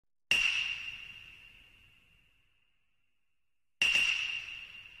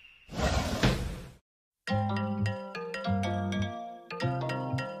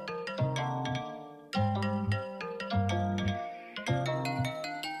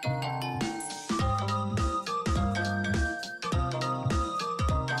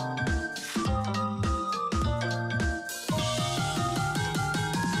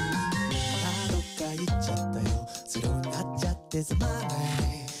すまない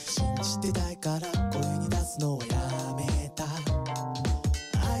ね、信じてたいから声に出すのはやめた。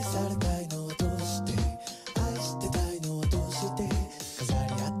愛されたいのはどうして、愛してたいのはどうして、飾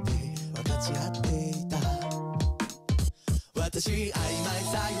り合って分かち合っていた。私曖昧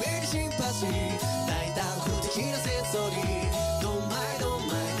さゆえにシンパシー、大胆不敵なセンソリー、どんまいどん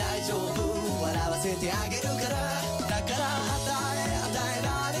まい大丈夫、笑わせてあげるから。だから与え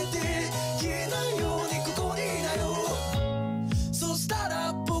られて消えないようにここにいなよ。そした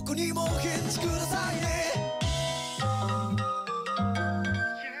ら僕にも返事くださいね。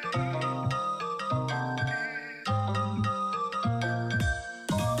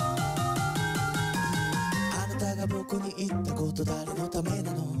あなたが僕に言ったこと誰のため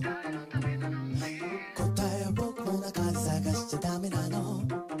なの？答えは僕の中に探しちゃダメなの。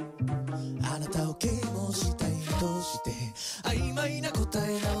あなたを啓蒙したいのどうして、曖昧な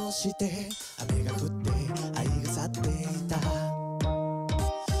答え直して。雨が降って愛が去っていた。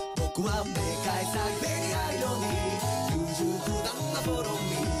僕は明快さゆえにアイロニー、優柔不断なフォロー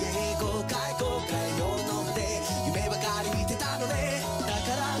ミー、後悔夜の目で夢ばかり見てたのね。だ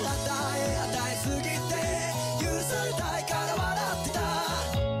から与えすぎて許されたいから笑ってた。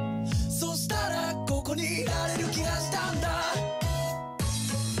そしたらここにいられる気がしたんだ。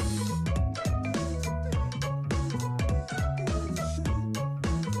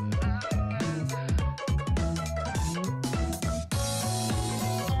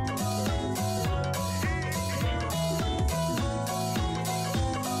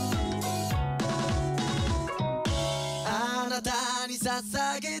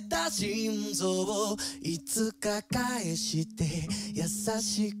捧げた心臓をいつか返して優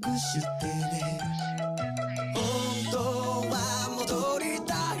しくしてね。本当は戻り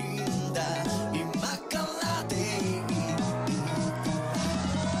たいんだ、今からでいい。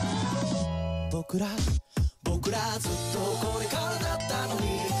僕らずっとこれからだったのに、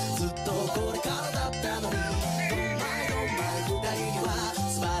ずっとこれからだったのに、どんまい二人には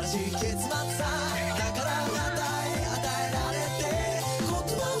素晴らしい結末さ。だから与えられて言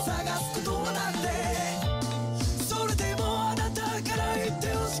葉を探すことはなくて、それでもあなたから言って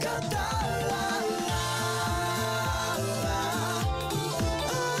ほしかった。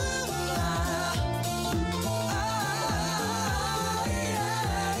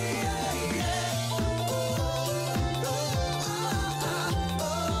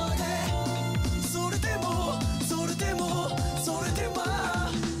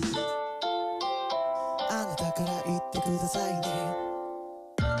くださいね。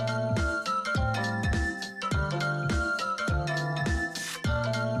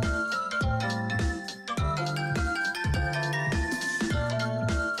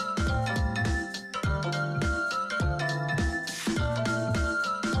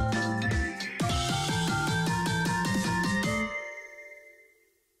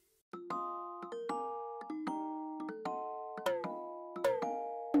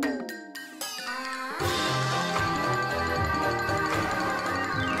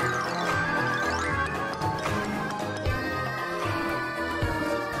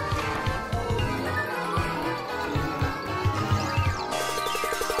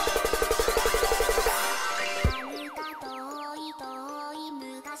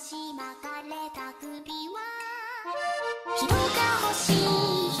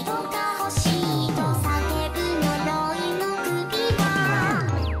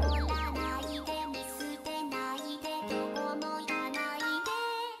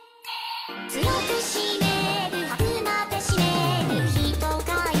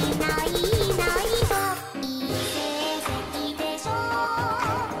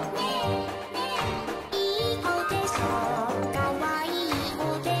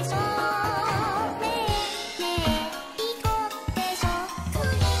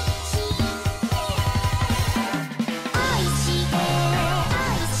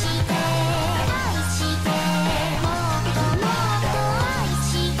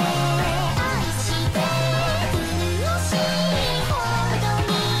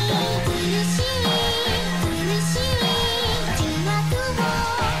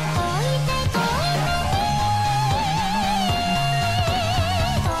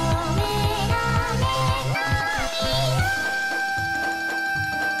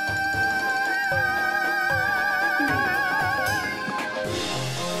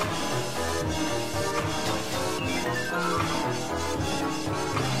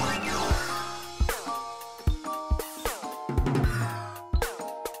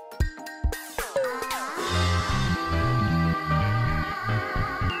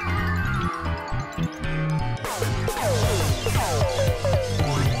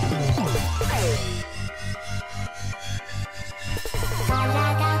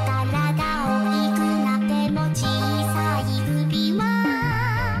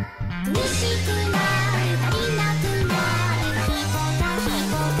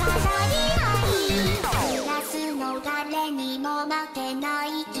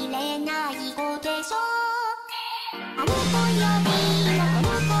いきれない子でしょ。あの子よりもこの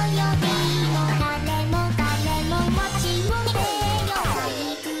子よりも誰も誰も待ちを見てよ。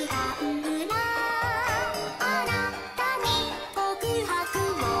体育館裏あなたに告白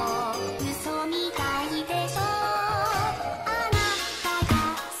を嘘みたいでしょ。あなたが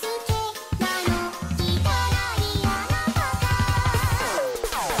好きなの聞いたらいあなたが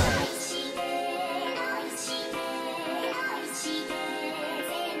愛して愛して愛して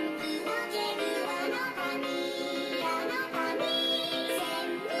全部あげるあなたにあなたに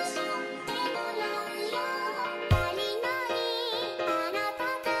全部背負ってもらうよ。足りないあなた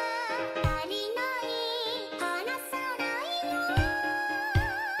が足りない離さないよ。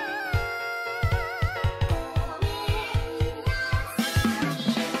ごめんなさい。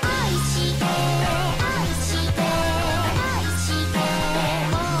愛して愛して愛しても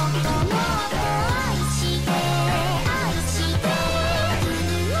っともっと愛して愛して苦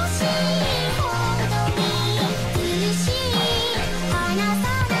しいほどに苦しい離さ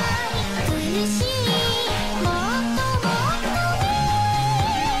ない苦しいもっともっと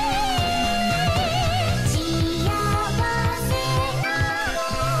幸せな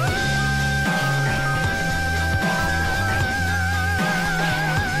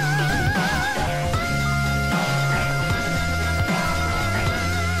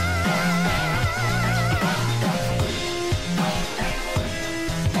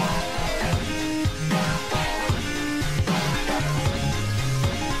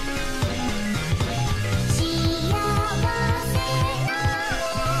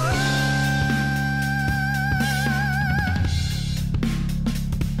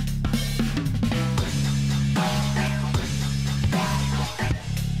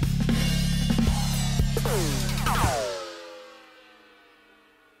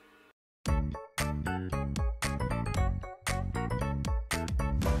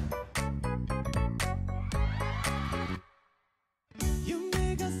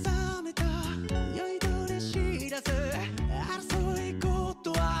夢が覚めた酔いどれ知らず争い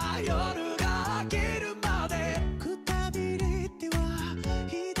事は夜が明けるまでくたびれては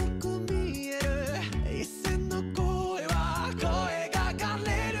ひどく見える一線の声は声が枯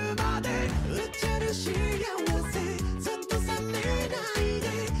れるまでうっちゃる幸せずっと冷めないで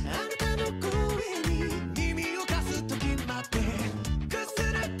あなたの声に耳を貸す時までくすれ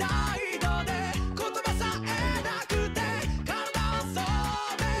た態度で言葉さえなくて体を染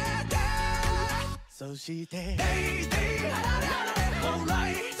めてそして「デイデイあられあられほら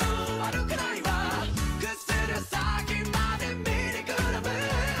いそう悪くないわ」「くする先までミリグラム」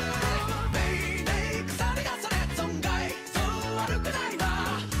「メイメイ腐りがそれ損害そう悪くない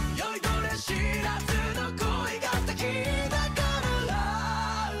わ」「酔いどれ知らずの恋が先だから」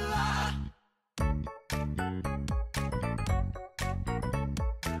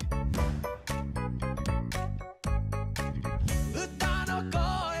歌の声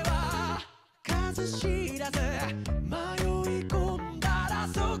は数知らず迷い込んだら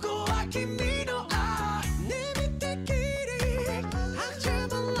そこは君の愛眠ってきり始ま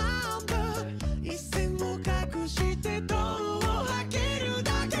らんだ一線を隠して戸を開ける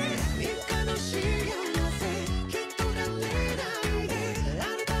だけ一家の幸せきっと枯れないであ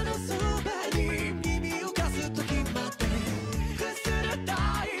なたのそばに耳を貸す時までくする態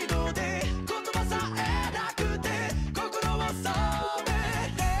度で言葉さえなくて心を染め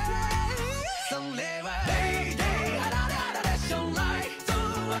てそれは「デイデイあられあられ将来そう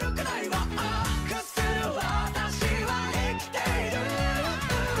悪くないわ」「くする私は生きている」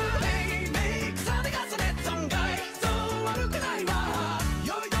「メイメイ腐りがそれ損害そう悪くないわ」「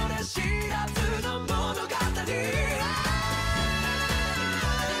酔いどれ知らずの物語」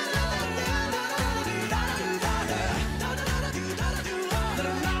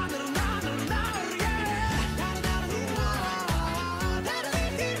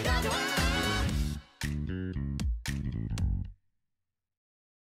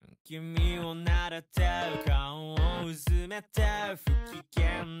君を撫でて顔をうずめて不機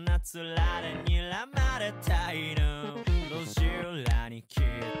嫌な面で睨まれたいの路地裏に消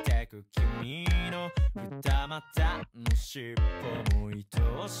えてく君の二股の尻尾も愛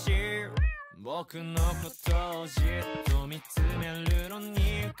おしい僕のことをじっと見つめるの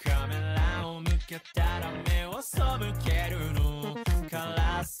にカメラを向けたら目を背けるのカ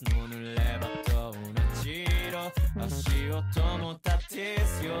ラスの濡れ場と同じ色足音も立て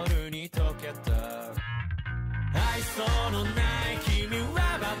ず夜に溶けた愛想のない君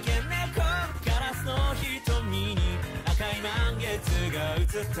は化け猫ガラスの瞳に赤い満月が映っ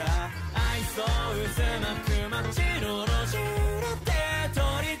た愛想渦巻く街の路地裏で取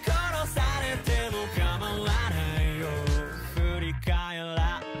り殺されても構わないよ振り返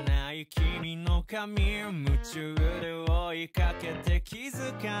ら髪夢中で追いかけて気づ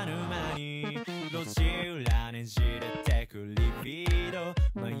かぬ間に路地裏ねじれてくリビド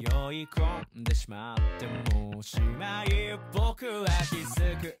迷い込んでしまってもうしまい僕は気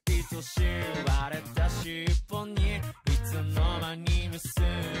づく愛し割れた尻尾にいつの間に無数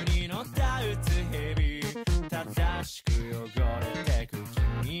にのたうつ蛇正しく汚れてく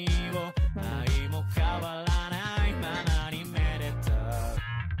君を愛も変わらないままにめでた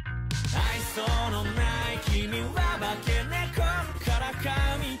愛想のない君は化け猫から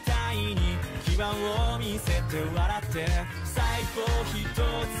かみたいに牙を見せて笑って細胞一つ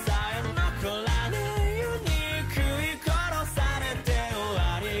さえ残らないように食い殺されて終わ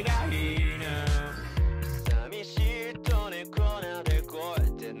りがいいな寂しいと猫なで声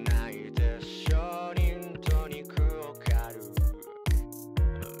で泣いて商人と肉を狩る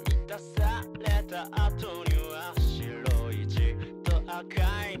満たされた後には白い血と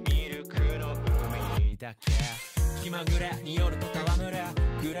赤いミルクの海だけ気まぐれに夜と戯れ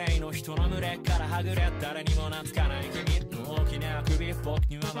グレーの人の群れからはぐれ誰にも懐かない君の大きな首僕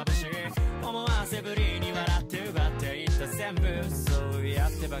には眩しい思わせぶりに笑って奪っていった全部そうや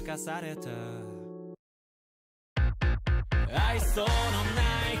って化かされた愛想のな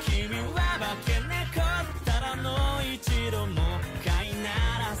い君は化け猫ただの一度も飼いな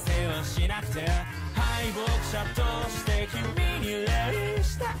らせはしなくて敗北者として君に礼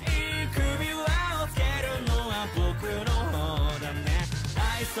したい首輪をつけるのは僕の方だね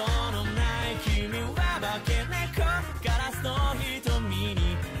愛想のない君は化け猫ガラスの瞳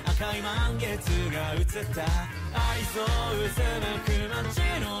に赤い満月が映った愛想渦巻く街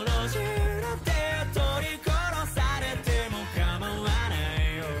の路地裏で取り殺されても構わな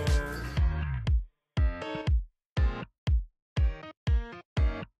いよ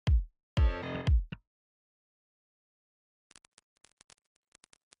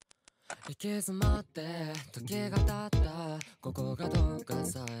行き詰まって時が経ったここがどうか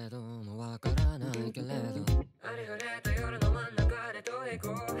さえどもわからないけれどありふれた夜の真ん中で取り行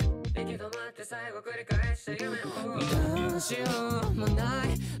こう行き止まって最後繰り返した夢をどうしようもない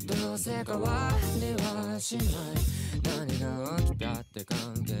どうせ変わりはしない何が起きたって関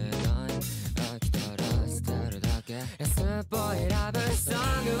係ない飽きたら捨てるだけ安っぽいラブソン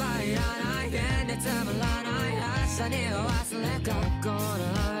グはいらない現実つまらない明日には忘れ学校の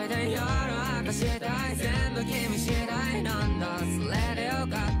間夜明かしたい全部君次第なんだそれでよかっ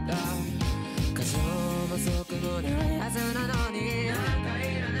た過剰も速もないはずなのになんかい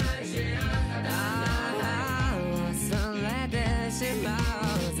らないしなんかだ忘れてしま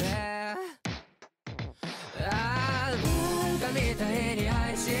うぜバカみたいに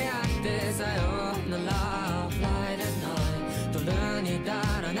愛し合ってさよなら Friday night 取るに足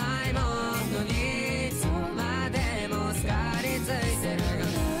らないものにいつまでもすがりついてるが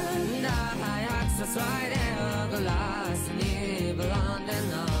なんだ早く注いでよグラスにブロンデ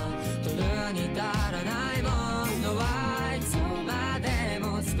な取るに足らないものはいつまでも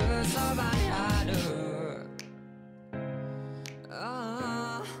すぐそばにあるあ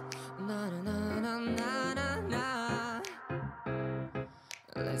あななななななな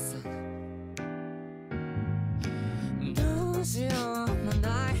Listen どうしようもな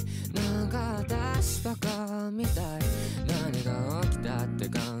いなんか私バカみたい何が起きたって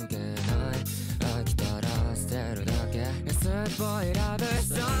関係ない飽きたら捨てるだけ安っぽいラブ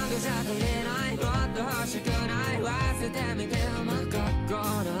ソングじゃ足りないもっと欲しくない忘れてみてよま学校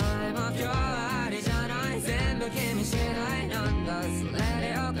の愛も今日はありじゃない全部君次第なんだそれで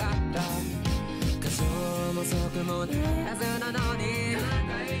よかった過剰も速もないはずなのになん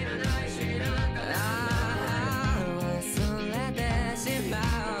かいらないしなんか忘れてしま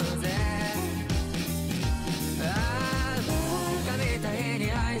うぜバカみたいに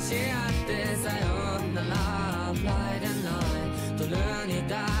愛し合ってさよなら Friday night 取るに足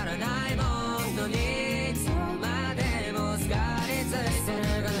らないものにいつまでもすがりついて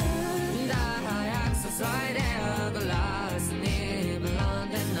るがなんだ早く注いでよグラスにブロン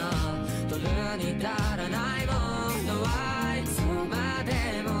デな取るに足らないものはいつまで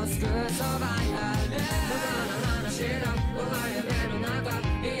もすぐそばにあるバカな話だお早めの中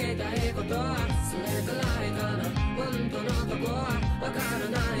言いたいことはそれくらいかな本当のとこはわから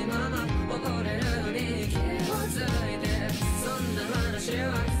ないまま溺れるのに気をついてそんな話は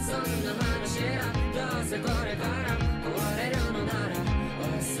そんな話だどうせこれから壊れるのなら忘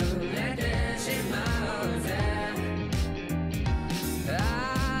れてしまうぜ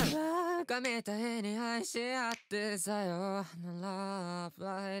バカみたいに愛し合ってさよなら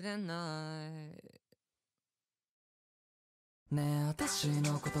Friday night ねえ私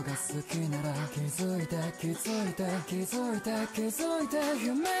のことが好きなら気づいて気づいて気づいて気づいて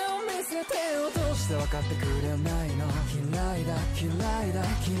夢を見せてよ。どうして分かってくれないの。嫌いだ嫌いだ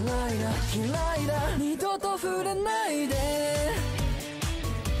嫌いだ嫌いだ二度と触れないで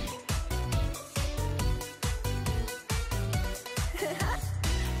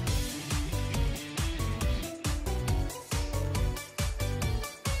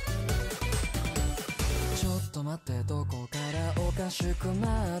ちょっと待ってどこからおかしく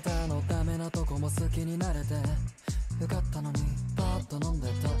なったの。ダメなとこも好きになれてよかったのにパッと飲んで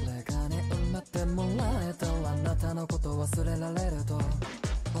誰かに埋めてもらえた。あなたのこと忘れられると思っ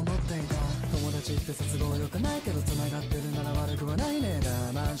ていた。友達って接合良くないけど繋がってるなら悪くはないね。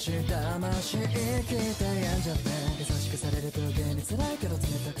魂魂生きてやんじゃって優しくされると余計に辛いけど冷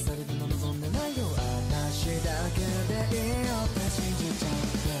たくされるの望んでないよ。私だけでいいよって信じちゃっ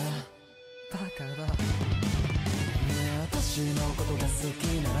てバカだ。私のことが好き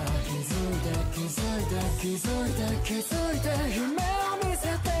なら気づいて気づいて気づいて気づいて夢を見せ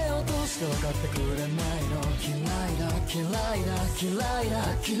てよ。どうして分かってくれないの。嫌いだ嫌いだ嫌いだ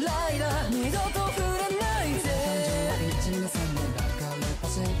嫌いだ二度と触れないで。感情は1、2、3年だからパ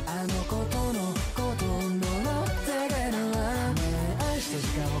シあのことのことを呪ってけるわ。ねえ愛した時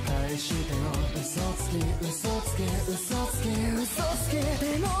間を返してよ。嘘つき嘘つき嘘つき嘘つき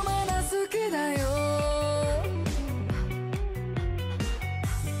でもまだ好きだよ。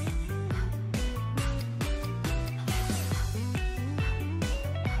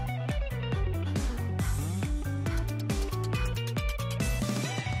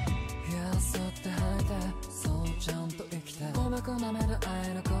こなめる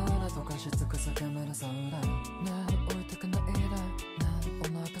愛のコーラ溶かし尽くすカメラソーダ。何置いてくないで何お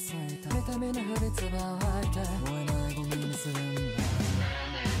腹すいた見た目のフリツバを吐いて燃えないゴミにするんだ。ね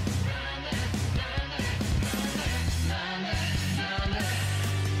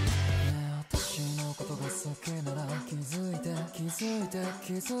え私のことが好きなら気づいて気づいて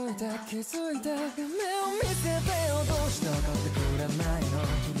気づいて気づいて夢を見せてよ。どうして分かってくれないの。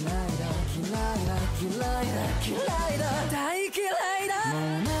嫌いだ嫌いだ嫌いだ嫌いだ大嫌いだ。もう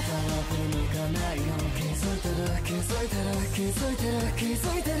あなたは振り向かないの。気づいてる気づいてる気づいてる気づ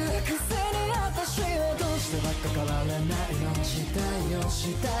いてるくせに私をどうしてばっか変われないの。したいよ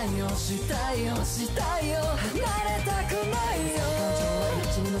したいよしたいよしたいよ離れたくないよ。感情は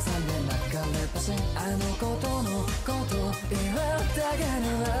1、2の3で流れ星あのことのことを言われてあげ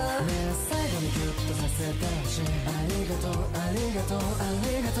るわ。ねえ最後にギュッとさせてほしい。ありがとうありがとうあ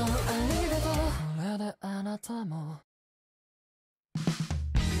りがとうありがとう。これであなたも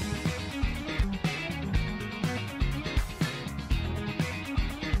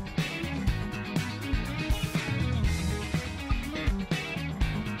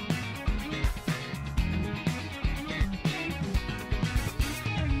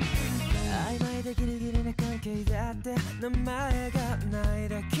曖昧でギリギリな関係だって名前がない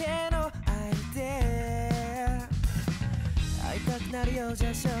だけの相手会いたくなるようじ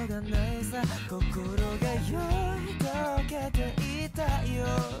ゃしょうがないさ。心が酔い溶けていたよ。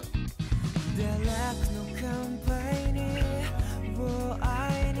堕落の乾杯にを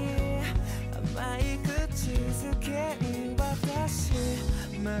愛に甘い口づけに私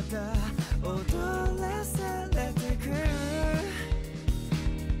また踊らされてく。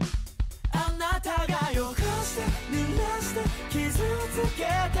あなたが汚して濡らして傷つけて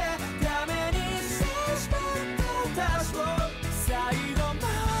ダメにしてしまった私を最後ま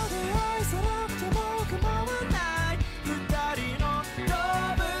で愛さなくても構わない二人の動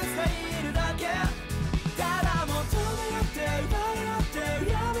物がいるだけ。ただ求め合って奪い合ってう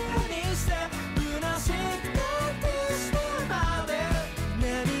やむやにして虚しくなってしまうまで何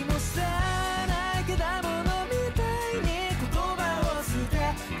も知らない果物みたいに言葉を捨て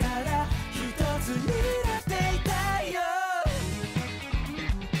ただ一つになっていたいよ。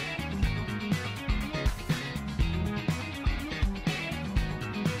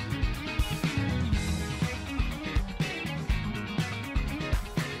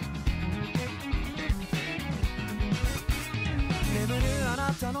眠るあ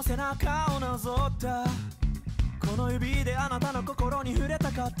なたの背中をなぞったこの指であなたの心に触れ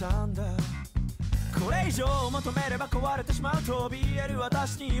たかったんだ。これ以上求めれば壊れてしまうと怯える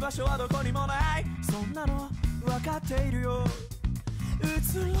私に居場所はどこにもない。そんなの分かっているよ。う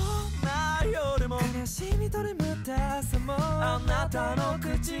つろな夜も悲しみと眠った朝もあなたの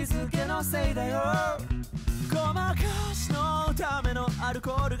口づけのせいだよ。ごまかしのためのアル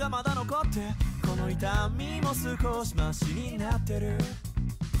コールがまだ残ってこの痛みも少しマシになってる。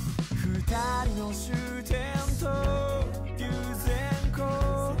二人の終点と友善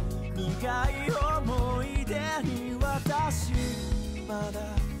湖苦い思い出に私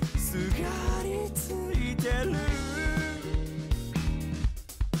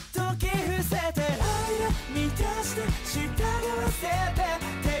せて